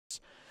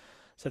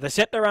So they're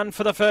set to run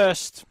for the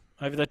first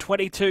over the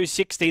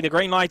 22.60. The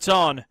green light's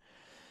on.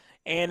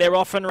 And they're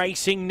off and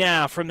racing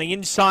now from the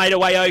inside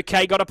away.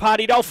 Okay, got a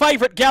Party Doll.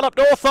 Favourite galloped.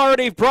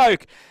 Authoritative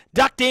broke.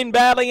 Ducked in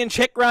badly and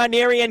Check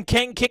Ranieri and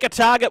Can Kick a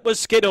Target was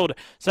skittled.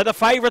 So the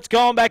favourite's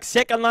gone back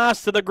second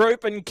last to the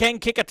group, and Can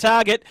Kick a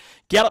Target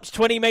gallops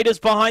 20 metres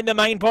behind the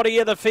main body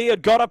of the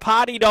field. Got a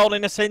Party Doll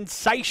in a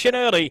sensation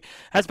early.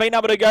 Has been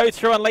able to go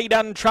through and lead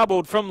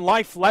untroubled from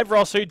Life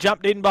Lavros, who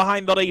jumped in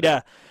behind the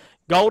leader.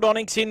 Gold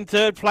Onyx in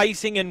third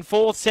placing, and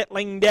fourth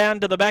settling down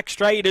to the back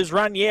straight is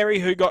Ranieri,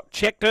 who got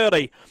checked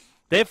early.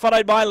 They're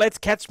followed by Let's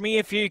Catch Me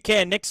If You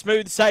Can. Next,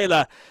 Smooth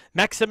Sailor.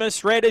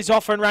 Maximus Red is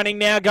off and running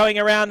now, going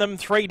around them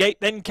three deep.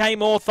 Then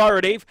came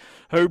Authoritative,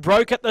 who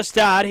broke at the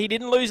start. He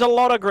didn't lose a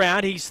lot of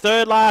ground. He's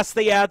third last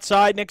the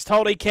outside. Next,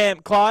 Holy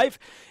Camp Clive.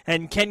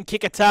 And Can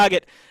Kick a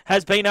Target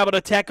has been able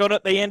to tack on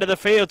at the end of the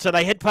field. So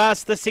they head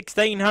past the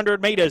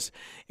 1,600 metres.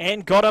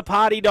 And Got a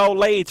Party Doll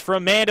leads for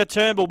Amanda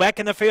Turnbull. Back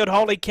in the field,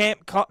 Holy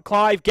Camp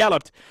Clive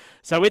galloped.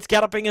 So it's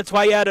galloping its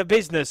way out of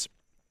business.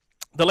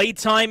 The lead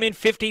time in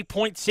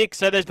 50.6,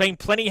 so there's been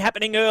plenty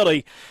happening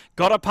early.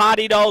 Got a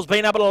Party Doll's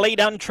been able to lead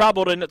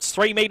untroubled, and it's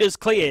 3 metres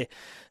clear.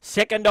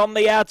 Second on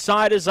the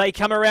outside as they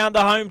come around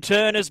the home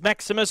turn is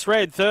Maximus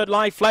Red. Third,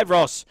 Life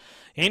Lavros.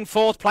 In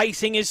fourth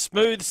placing is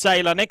Smooth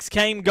Sailor. Next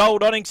came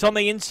Gold Onyx on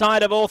the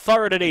inside of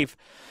Authoritative.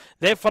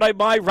 They're followed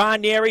by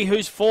Ranieri,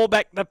 who's four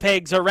back the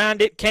pegs.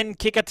 Around it, Can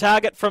Kick a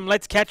Target from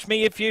Let's Catch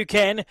Me If You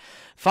Can.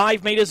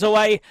 5 metres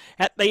away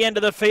at the end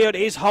of the field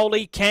is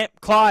Holy Camp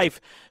Clive.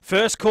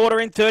 First quarter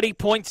in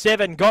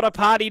 30.7. Got a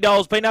Party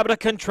Doll's been able to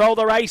control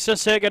the race a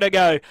circuit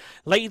ago.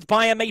 Leads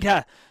by a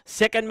metre.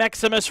 Second,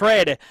 Maximus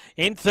Red.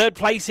 In third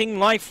placing,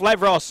 Life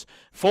Lavros.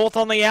 Fourth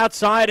on the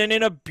outside and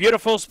in a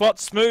beautiful spot,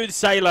 Smooth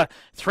Sailor.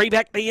 3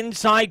 back the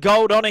inside,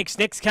 Gold Onyx.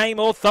 Next came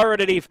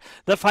Authoritative.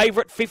 The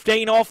favourite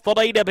 15 off the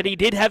leader, but he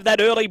did have that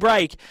early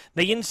break.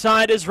 The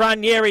inside is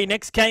Ranieri.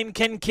 Next came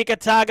Can Kick a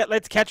Target.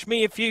 Let's Catch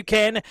Me If You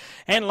Can.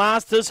 And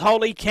last is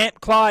Holy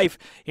Camp Clive.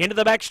 Into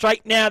the back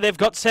straight now. They've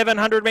got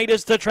 700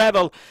 metres to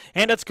travel.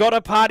 And it's Got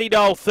a Party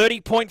Doll.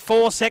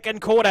 30.4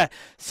 second quarter.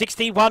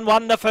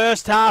 61-1 the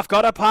first half.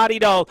 Got a Party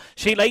Doll.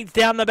 She leads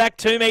down the back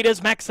 2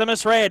 metres.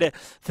 Maximus Red.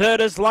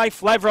 Third is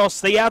Life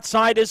Lavros. The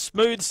outside is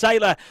Smooth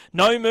Sailor.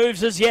 No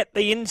moves as yet.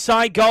 The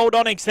inside, Gold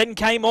Onyx. Then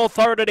came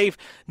Authoritative.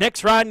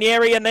 Next,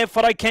 Ranieri, and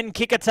therefore I Can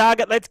Kick a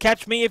Target. Let's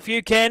Catch Me If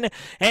You Can.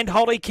 And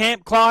Holy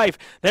Camp Clive.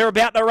 They're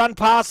about to run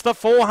past the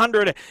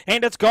 400.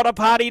 And it's Got a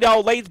Party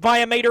Doll. Leads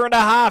by 1.5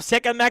 metres.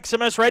 Second,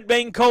 Maximus Red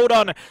being called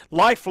on.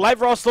 Life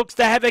Lavros looks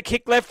to have a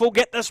kick left. Will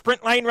get the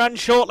sprint lane run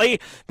shortly.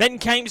 Then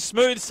came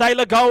Smooth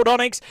Sailor, Gold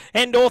Onyx,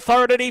 and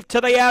Authoritative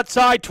to the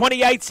outside.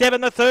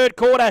 28-7 the third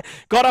quarter.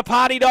 Got a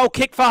Party Doll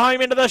kick for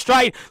home into the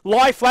straight.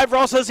 Life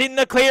Lavros is in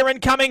the clear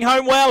and coming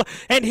home well.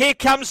 And here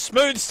comes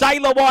Smooth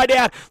Sailor wide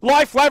out.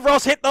 Life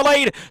Lavros hit the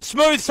lead.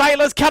 Smooth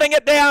Sailor's cutting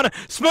it down.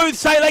 Smooth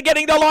Sailor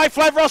getting to Life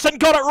Lavros and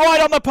got it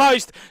right on the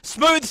post.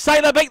 Smooth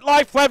Sailor beat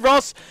Life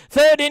Lavros.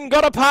 Third in,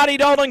 Got a Party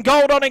Doll, and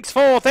Gold Onyx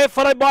fourth. They're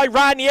followed by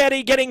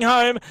Ranieri getting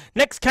home.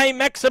 Next came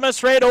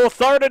Maximus Red.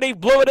 Authoritative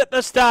blew it at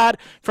the start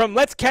from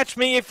Let's Catch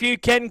Me If You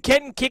Can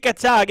Kick a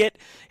Target.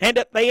 And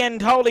at the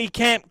end, Holy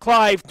Camp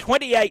Clive,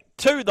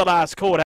 28-2 the last quarter.